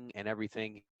writing and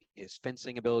everything, his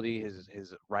fencing ability,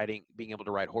 his writing, being able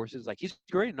to ride horses, like he's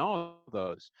great in all of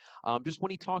those. Just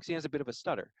when he talks, he has a bit of a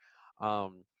stutter,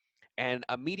 um, and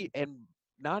immediate and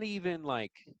not even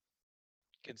like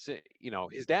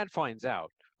his dad finds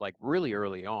out like really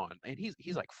early on, and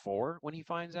he's like 4 when he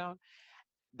finds out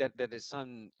that his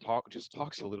son talks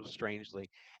a little strangely,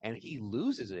 and he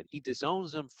loses it. He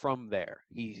disowns him from there.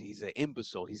 He's an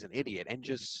imbecile. He's an idiot, and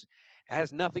just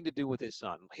has nothing to do with his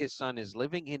son. His son is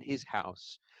living in his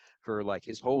house for like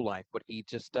his whole life, but he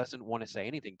just doesn't want to say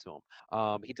anything to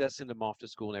him. He does send him off to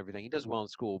school and everything. He does well in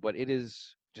school, but it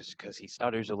is just because he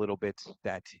stutters a little bit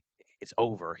that it's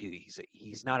over.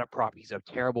 He's not a prop. He's a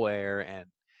terrible heir, and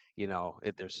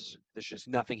there's just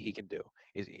nothing he can do.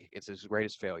 It's his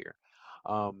greatest failure.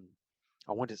 Um,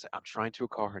 I want to say I'm trying to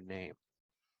recall her name.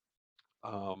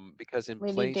 Because in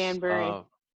Lady place Danbury. of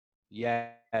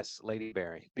yes, Lady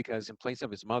Danbury. Because in place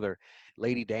of his mother,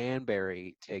 Lady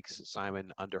Danbury takes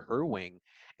Simon under her wing,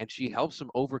 and she helps him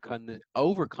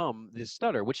overcome this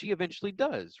stutter, which he eventually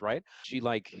does. Right? She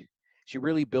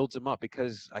really builds him up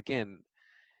because again,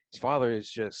 his father is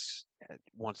just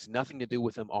wants nothing to do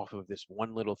with him off of this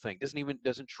one little thing.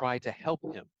 Doesn't try to help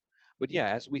him. But yeah,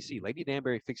 as we see, Lady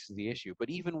Danbury fixes the issue.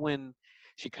 But even when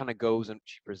she kind of goes and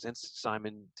she presents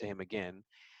Simon to him again,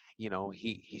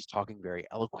 he's talking very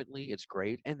eloquently. It's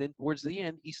great. And then towards the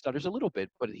end, he stutters a little bit,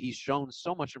 but he's shown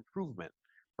so much improvement,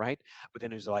 right? But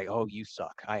then he's like, "Oh, you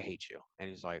suck. I hate you." And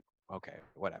he's like, "Okay,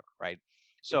 whatever," right?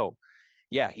 So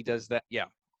yeah, he does that. Yeah.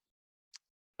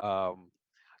 Um,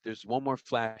 there's one more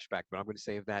flashback, but I'm going to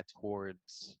save that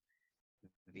towards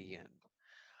the end.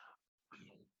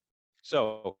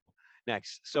 So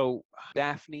next, so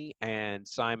Daphne and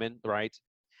Simon, right?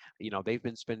 They've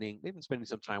been spending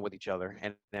some time with each other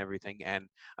and everything. And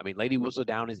I mean, Lady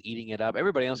Whistledown is eating it up.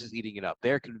 Everybody else is eating it up.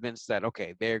 They're convinced that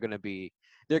okay, they're gonna be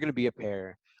a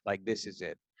pair. Like this is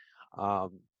it.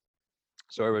 Um,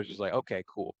 so everybody's just like, okay,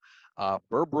 cool.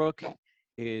 Burbrook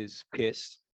is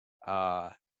pissed. Uh,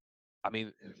 I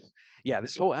mean, yeah,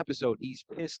 this whole episode, he's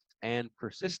pissed and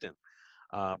persistent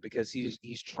because he's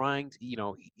trying to,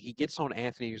 he gets on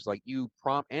Anthony. He's like,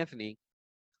 Anthony,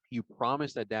 you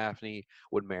promised that Daphne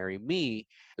would marry me.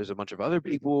 There's a bunch of other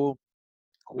people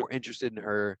who are interested in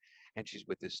her, and she's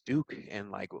with this Duke, and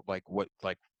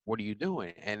what are you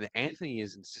doing? And Anthony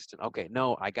is insistent. Okay,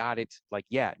 no, I got it. Like,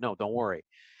 yeah, no, don't worry.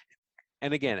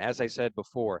 And again, as I said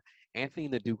before, Anthony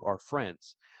and the Duke are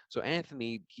friends. So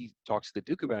Anthony, he talks to the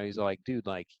Duke about it. He's like, dude,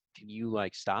 like, can you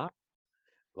like stop?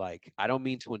 Like, I don't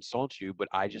mean to insult you, but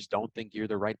I just don't think you're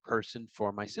the right person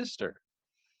for my sister.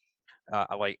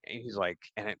 And he's like,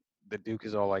 the Duke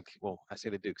is all like, well, I say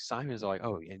the Duke. Simon is all like,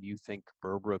 oh, and you think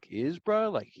Burbrook is, bro?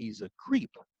 Like, he's a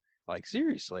creep. Like,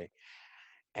 seriously.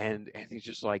 And he's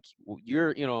just like, well,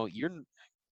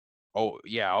 oh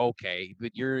yeah, okay,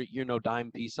 but you're no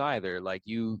dime piece either. Like,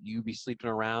 you be sleeping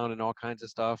around and all kinds of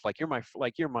stuff. Like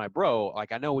you're my bro.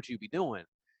 Like, I know what you be doing.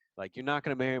 Like, you're not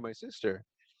gonna marry my sister,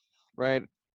 right?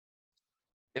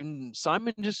 And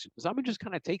Simon just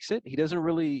kind of takes it. He doesn't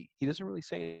really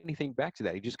say anything back to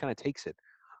that. He just kind of takes it.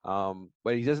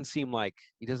 But he doesn't seem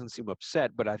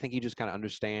upset. But I think he just kind of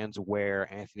understands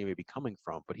where Anthony may be coming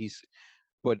from. But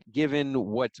But given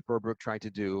what Burbrook tried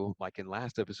to do, like in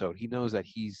last episode, he knows that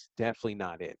he's definitely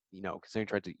not it. Because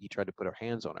he tried to put her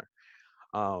hands on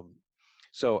her. Um,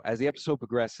 so as the episode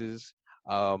progresses,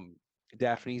 um,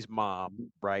 Daphne's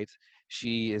mom, right?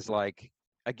 She is like,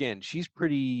 again, she's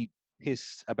pretty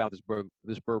pissed about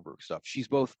this Burbrook stuff. She's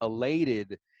both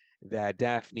elated that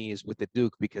Daphne is with the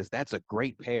Duke because that's a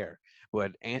great pair,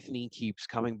 but Anthony keeps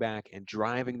coming back and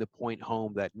driving the point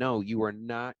home that no, you are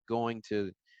not going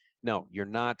to, no, you're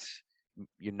not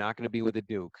going to be with the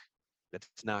Duke. That's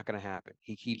not going to happen.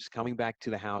 He keeps coming back to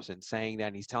the house and saying that,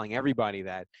 and he's telling everybody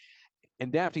that,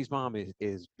 and Daphne's mom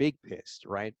is big pissed,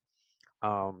 right?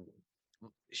 Um,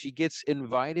 she gets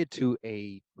invited to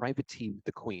a private tea with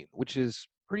the Queen, which is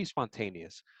pretty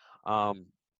spontaneous. Um,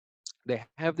 they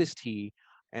have this tea,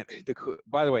 and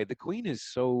by the way, the Queen is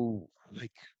so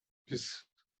like just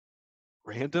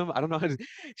random. I don't know how to.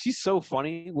 She's so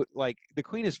funny. With like the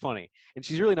Queen is funny, and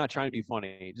she's really not trying to be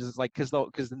funny. Just like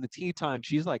because in the tea time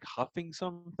she's like huffing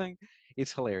something.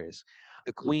 It's hilarious.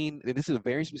 The Queen. This is a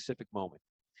very specific moment.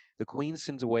 The Queen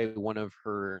sends away one of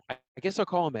her, I guess I'll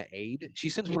call him an aide. She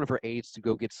sends one of her aides to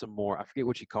go get some more. I forget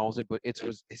what she calls it, but it's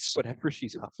whatever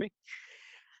she's huffing.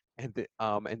 And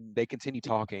they continue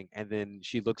talking, and then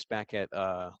she looks back at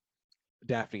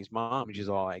Daphne's mom, and she's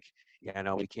all like, "Yeah,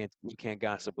 no, we can't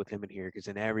gossip with him in here because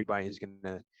then everybody's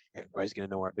gonna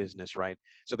know our business, right?"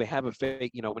 So they have a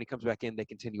fake, when he comes back in, they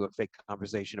continue a fake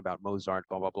conversation about Mozart,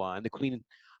 blah blah blah, and the Queen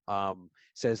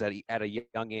says that at a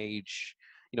young age,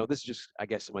 this is just, I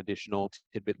guess, some additional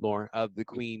tidbit lore. The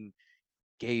Queen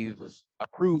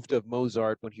approved of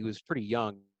Mozart when he was pretty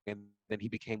young, and then he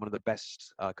became one of the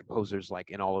best composers like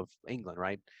in all of England,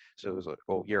 right? So it was like,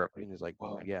 oh, Europe, and he's like,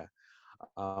 well, yeah.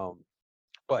 Um,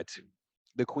 but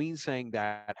the Queen saying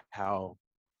that how,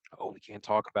 oh, we can't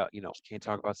talk about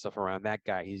stuff around that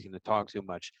guy. He's going to talk too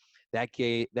much. That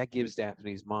gives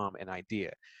Daphne's mom an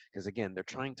idea because again, they're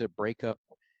trying to break up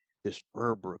this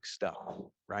Burbrook stuff,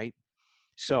 right?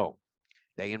 So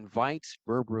they invite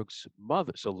Burbrook's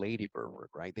mother, so Lady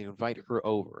Burbrook, right? They invite her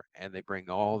over and they bring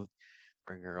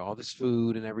her all this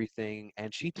food and everything,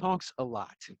 and she talks a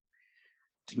lot,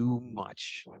 too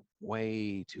much,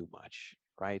 way too much,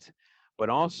 right? But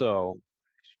also,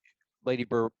 Lady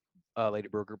Bur Lady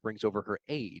Burger brings over her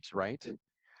aides, right?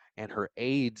 And her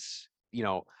aides,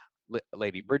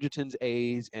 Lady Bridgerton's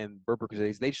aides and Burber's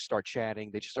aides, they just start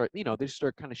chatting. They just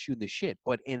start kind of shooting the shit.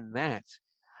 But in that,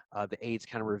 the aides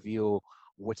kind of reveal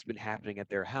what's been happening at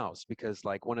their house because,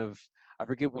 like, I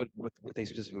forget what they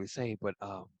specifically say, but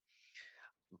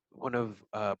one of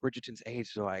Bridgerton's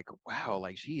aides are like, "Wow,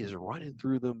 like she is running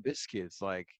through them biscuits,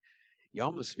 like."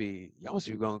 Y'all must be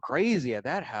going crazy at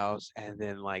that house, and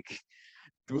then like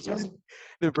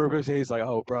the purpose is like,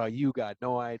 oh, bro, you got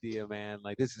no idea, man.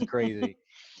 Like, this is crazy.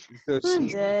 So, I'm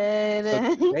so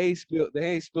dead. they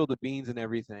spill the beans and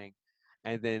everything,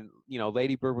 and then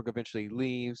Lady Burbank eventually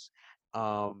leaves,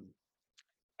 um,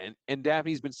 and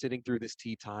Daphne's been sitting through this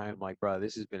tea time, like, bro,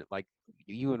 this has been like,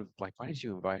 like, why did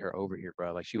you invite her over here,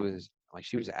 bro? Like she was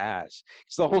ass.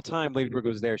 So the whole time Lady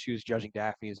Burbank was there, she was judging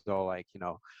Daphne as all like,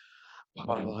 blah,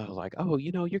 blah, blah, like, oh,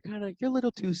 you're a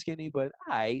little too skinny, but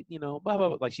blah, blah,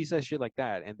 blah. Like she says shit like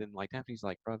that. And then like Daphne's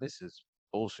like, bro, this is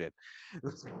bullshit.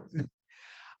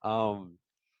 um,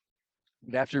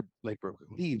 but after Blake Broker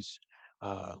leaves,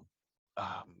 uh,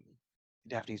 um,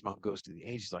 Daphne's mom goes to the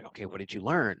age. She's like, okay, what did you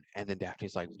learn? And then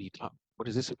Daphne's like, what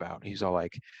is this about? And he's all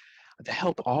like, the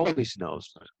help always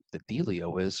knows the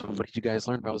dealio is. So what did you guys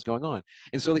learn about what's going on?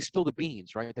 And so they spill the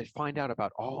beans, right? They find out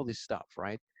about all this stuff,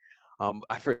 right?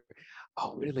 I for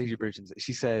what did Lady Bridgerton say?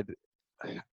 She said,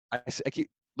 I keep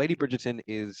Lady Bridgerton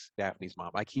is Daphne's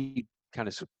mom. I keep kind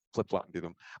of flip flopping through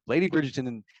them. Lady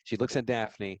Bridgerton, she looks at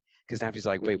Daphne because Daphne's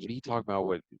like, wait, what are you talking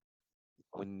about?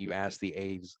 When you ask the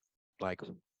aides, like,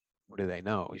 what do they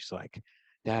know? She's like,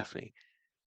 Daphne,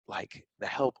 like the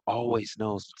help always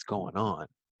knows what's going on.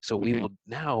 So we will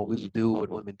do what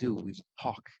women do. We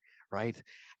talk, right?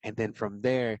 And then from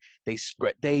there they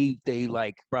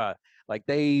like, bruh, like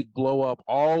they blow up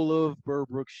all of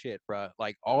Burbrook's shit, bruh.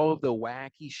 Like all of the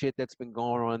wacky shit that's been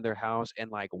going on in their house and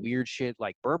like weird shit.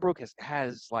 Like Burbrook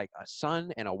has like a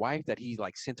son and a wife that he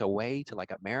like sent away to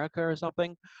like America or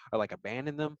something, or like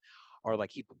abandoned them, or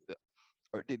like he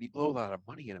or did he blow a lot of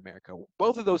money in America?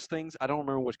 Both of those things, I don't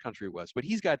remember which country it was, but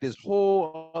he's got this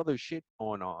whole other shit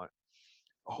going on.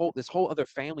 This whole other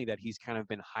family that he's kind of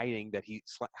been hiding, that he's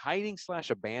hiding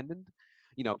slash abandoned,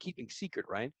 keeping secret,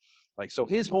 right? Like, so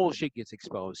his whole shit gets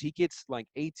exposed. He gets like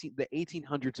the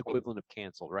 1800s equivalent of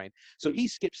canceled, right? So he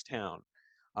skips town,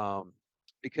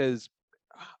 because,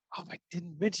 oh, I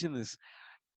didn't mention this.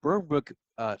 Burnbrook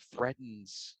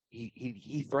threatens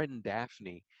he threatened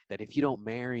Daphne that if you don't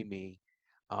marry me,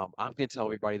 I'm gonna tell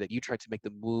everybody that you tried to make the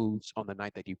moves on the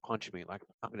night that you punched me. Like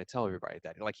I'm gonna tell everybody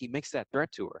that. Like he makes that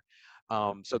threat to her.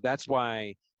 So that's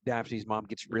why Daphne's mom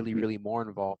gets really, really more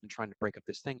involved in trying to break up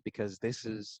this thing because this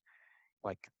is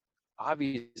like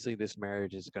obviously this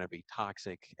marriage is gonna be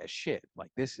toxic as shit. Like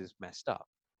this is messed up.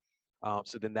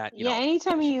 So then that Yeah, she gets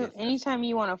that. anytime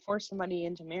you want to force somebody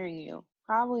into marrying you,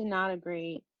 probably not a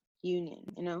great union,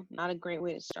 not a great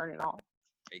way to start it all.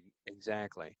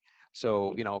 Exactly.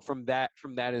 So, from that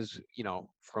is,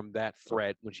 from that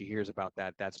threat, when she hears about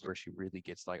that, that's where she really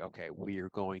gets like, okay, we're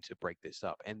going to break this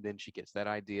up. And then she gets that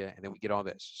idea, and then we get all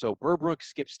this. So Burbrook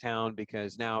skips town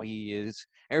because now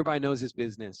everybody knows his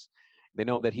business. They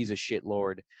know that he's a shit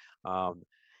lord, um,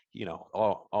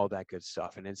 all that good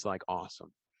stuff. And it's like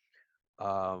awesome.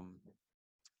 Um,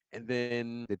 and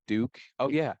then the Duke, oh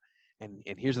yeah. And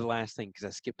here's the last thing, because I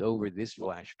skipped over this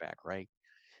flashback, right?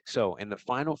 So in the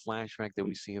final flashback that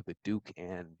we see of the Duke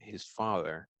and his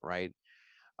father, right?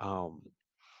 You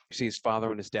see his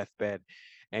father on his deathbed,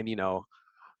 and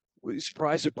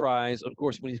surprise, surprise. Of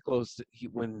course, when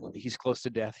he's close to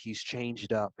death, he's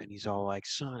changed up, and he's all like,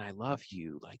 "Son, I love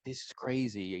you. Like this is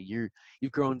crazy.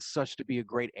 You've grown such to be a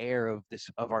great heir of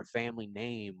our family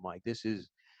name. Like this is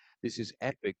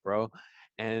epic, bro."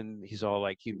 And he's all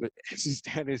like, as his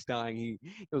dad is dying, he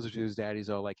goes to his dad. He's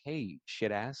all like, "Hey,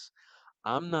 shit ass.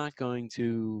 I'm not going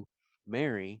to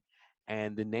marry,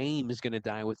 and the name is going to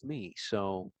die with me.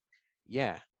 So,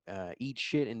 yeah, eat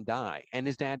shit and die." And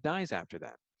his dad dies after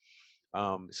that.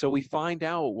 So we find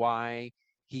out why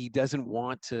he doesn't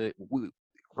want to.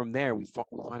 From there, we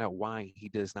find out why he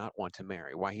does not want to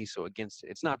marry, why he's so against it.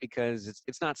 It's not because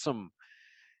it's not some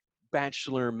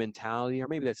bachelor mentality, or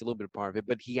maybe that's a little bit of part of it.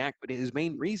 But his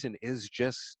main reason is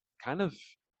just kind of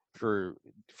for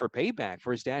for payback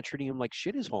for his dad treating him like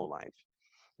shit his whole life.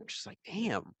 I'm just like,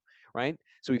 damn, right?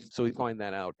 So we find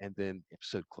that out, and then the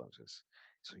episode closes.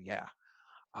 So yeah,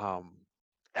 um,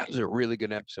 that was a really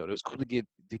good episode. It was cool to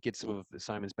get some of the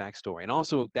Simon's backstory, and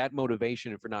also that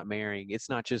motivation for not marrying. It's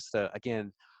not just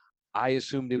again. I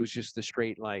assumed it was just the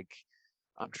straight like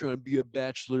I'm trying to be a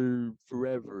bachelor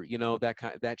forever,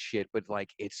 that shit. But like,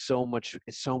 it's so much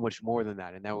more than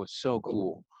that, and that was so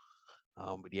cool.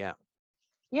 But yeah,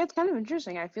 Yeah, it's kind of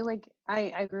interesting. I feel like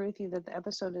I agree with you that the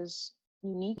episode is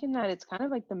unique in that it's kind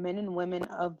of like the men and women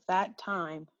of that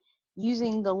time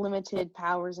using the limited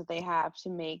powers that they have to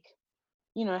make,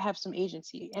 have some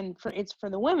agency. And for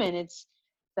the women, it's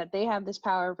that they have this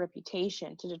power of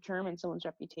reputation to determine someone's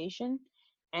reputation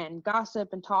and gossip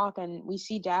and talk. And we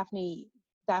see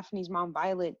Daphne's mom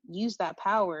Violet use that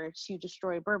power to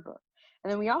destroy Burbrook.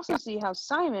 And then we also see how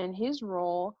Simon, his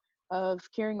role of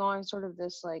carrying on sort of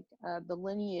this like the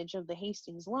lineage of the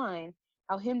Hastings line,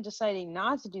 how him deciding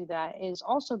not to do that is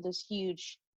also this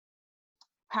huge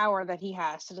power that he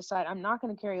has to decide I'm not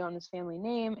going to carry on this family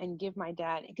name and give my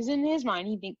dad, because in his mind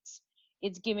he thinks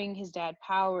it's giving his dad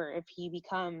power if he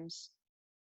becomes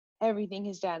everything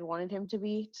his dad wanted him to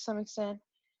be to some extent.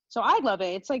 So I love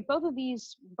it. It's like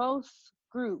both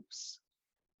groups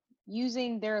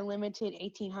using their limited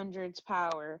 1800s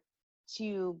power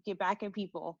to get back at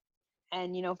people.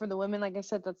 And for the women, like I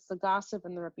said, that's the gossip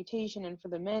and the reputation, and for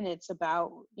the men it's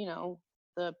about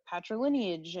the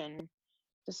patrilineage and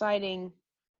deciding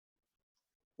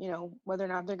whether or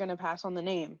not they're going to pass on the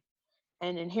name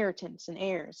and inheritance and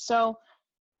heirs. So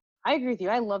I agree with you.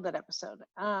 I love that episode.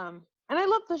 And I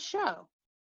love the show.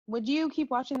 Would you keep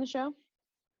watching the show?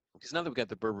 because now that we got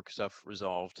the Berwick stuff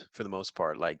resolved for the most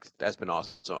part, like that's been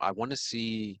awesome. So I want to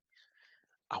see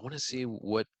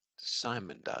what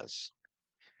Simon does,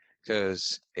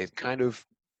 because it kind of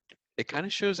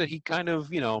shows that he kind of,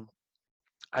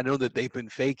 I know that they've been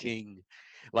faking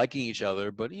liking each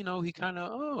other, but he kind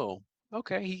of, oh,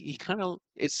 okay, he kind of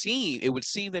it would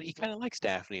seem that he kind of likes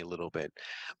Daphne a little bit,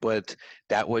 but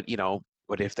that would,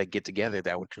 but if they get together,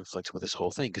 that would conflict with this whole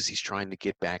thing because he's trying to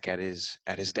get back at his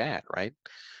dad, right?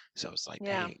 So it's like,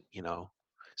 Yeah. dang,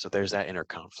 so there's that inner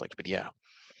conflict. But yeah,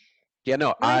 yeah,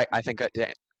 no, And I think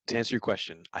to answer your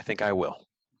question, I think I will.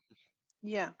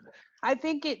 yeah. I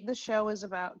think the show is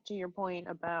about, to your point,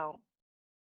 about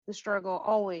the struggle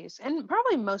always, and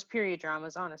probably most period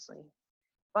dramas, honestly.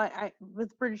 But with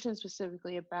Bridgerton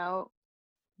specifically, about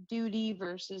duty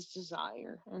versus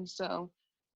desire. And so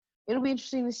it'll be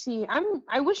interesting to see.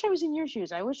 I wish I was in your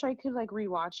shoes. I wish I could like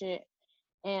rewatch it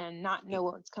and not know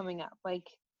what's coming up. Like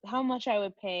how much I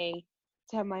would pay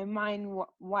to have my mind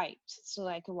wiped so that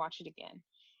I could watch it again.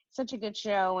 Such a good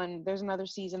show, and there's another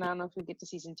season. I don't know if we get to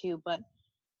season 2, but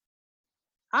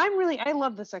I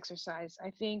love this exercise. I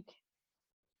think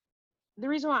the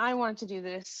reason why I wanted to do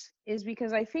this is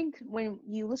because I think when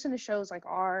you listen to shows like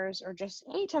ours, or just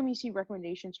anytime you see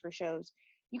recommendations for shows,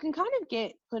 you can kind of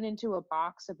get put into a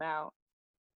box about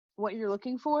what you're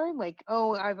looking for. Like,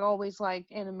 oh, I've always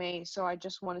liked anime, so I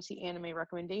just want to see anime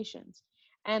recommendations.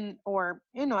 And, or,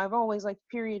 I've always liked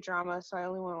period drama, so I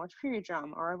only want to watch period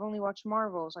drama. Or I've only watched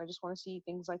Marvel, so I just want to see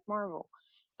things like Marvel.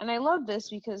 And I love this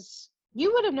because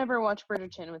you would have never watched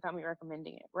Bridgerton without me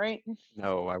recommending it, right?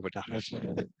 No, I would not have.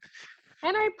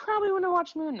 And I probably wouldn't have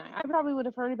watched Moon Knight. I probably would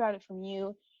have heard about it from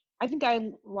you. I think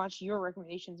I watched your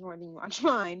recommendations more than you watched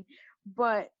mine.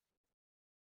 But,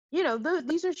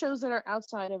 these are shows that are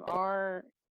outside of our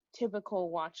typical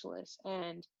watch list.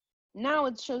 And now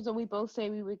it's shows that we both say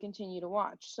we would continue to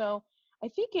watch. So I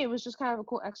think it was just kind of a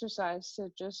cool exercise to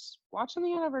just watch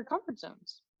something out of our comfort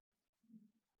zones.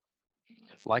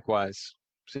 Likewise,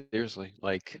 seriously,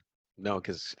 like no,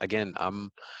 because again,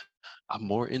 I'm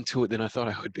more into it than I thought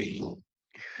I would be.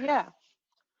 Yeah.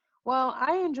 Well,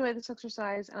 I enjoyed this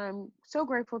exercise, and I'm so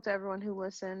grateful to everyone who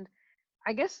listened.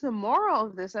 I guess the moral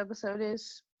of this episode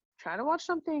is try to watch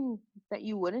something that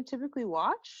you wouldn't typically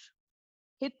watch.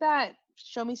 Hit that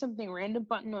show me something random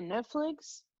button on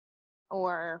Netflix,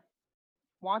 or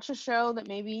watch a show that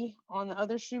maybe on the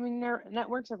other streaming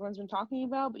networks everyone's been talking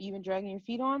about, but you've been dragging your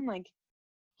feet on. Like,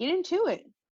 get into it.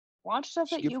 Watch stuff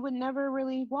Just that you would never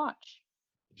really watch.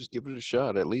 just give it a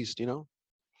shot, at least,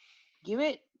 Give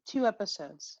it 2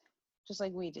 episodes, just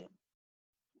like we did.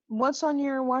 What's on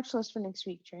your watch list for next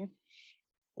week, Trey?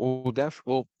 Well,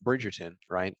 Bridgerton,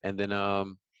 right? And then I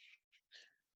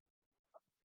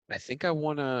think I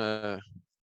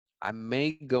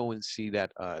may go and see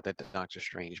that Doctor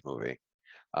Strange movie.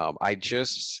 I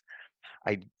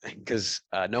because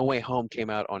No Way Home came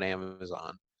out on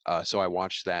Amazon, so I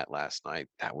watched that last night.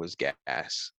 That was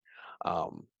gas.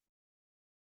 Um,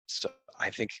 so I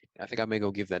think I may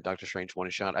go give that Doctor Strange one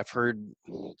a shot. I've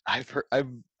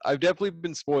definitely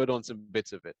been spoiled on some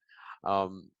bits of it.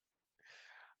 Um,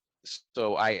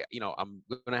 so I'm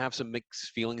gonna have some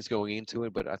mixed feelings going into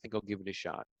it, but I think I'll give it a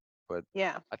shot. But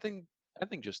Yeah. I think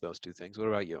just those two things. What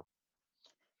about you?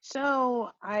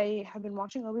 So I have been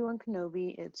watching Obi-Wan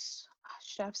Kenobi. It's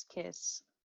chef's kiss.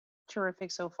 Terrific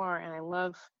so far, and I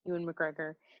love Ewan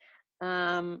McGregor.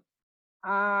 Um,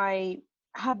 I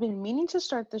have been meaning to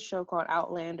start this show called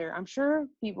Outlander. I'm sure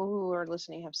people who are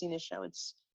listening have seen this show.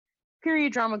 It's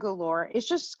period drama galore. It's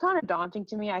just kind of daunting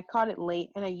to me. I caught it late,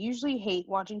 and I usually hate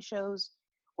watching shows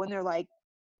when they're like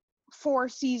 4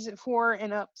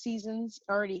 and up seasons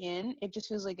already in. It just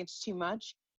feels like it's too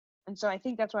much. And so I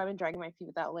think that's why I've been dragging my feet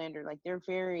with Outlander. Like, they're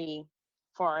very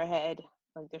far ahead.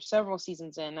 Like, there's several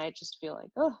seasons in. I just feel like,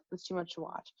 oh, that's too much to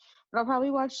watch. But I'll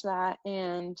probably watch that.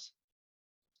 And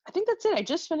I think that's it. I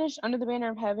just finished Under the Banner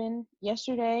of Heaven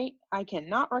yesterday. I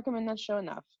cannot recommend that show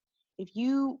enough. If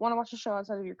you want to watch a show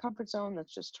outside of your comfort zone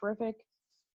that's just terrific,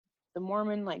 the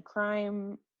Mormon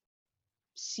crime,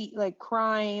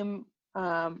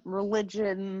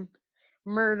 religion,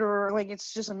 murder, like,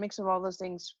 it's just a mix of all those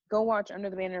things. Go watch Under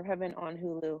the Banner of Heaven on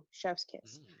Hulu. Chef's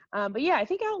kiss. But yeah, I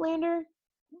think Outlander,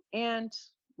 and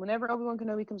whenever Obi-Wan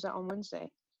Kenobi comes out on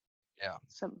Wednesday, Yeah.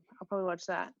 so I'll probably watch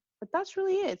that. But that's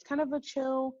really it. It's kind of a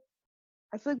chill.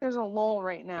 I feel like there's a lull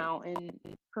right now in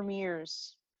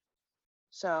premieres,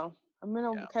 so I'm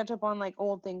gonna catch up on like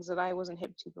old things that I wasn't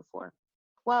hip to before.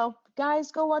 Well,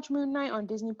 guys, go watch Moon Knight on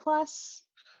Disney Plus.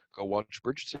 Go watch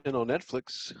Bridgerton on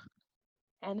Netflix.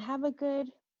 And have a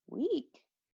good week.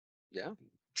 Yeah.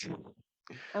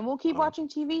 And we'll keep watching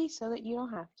TV so that you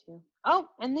don't have to. Oh,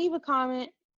 and leave a comment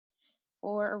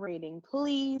or a rating,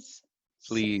 please.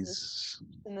 Please.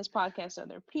 Send this podcast to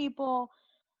other people.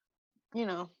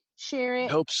 Share it.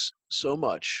 Helps so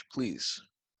much. Please.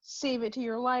 Save it to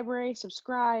your library.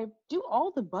 Subscribe. Do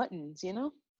all the buttons,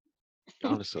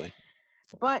 Honestly.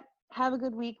 But have a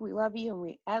good week. We love you.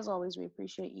 And as always, we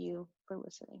appreciate you for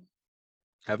listening.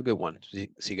 Have a good one. See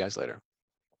you guys later.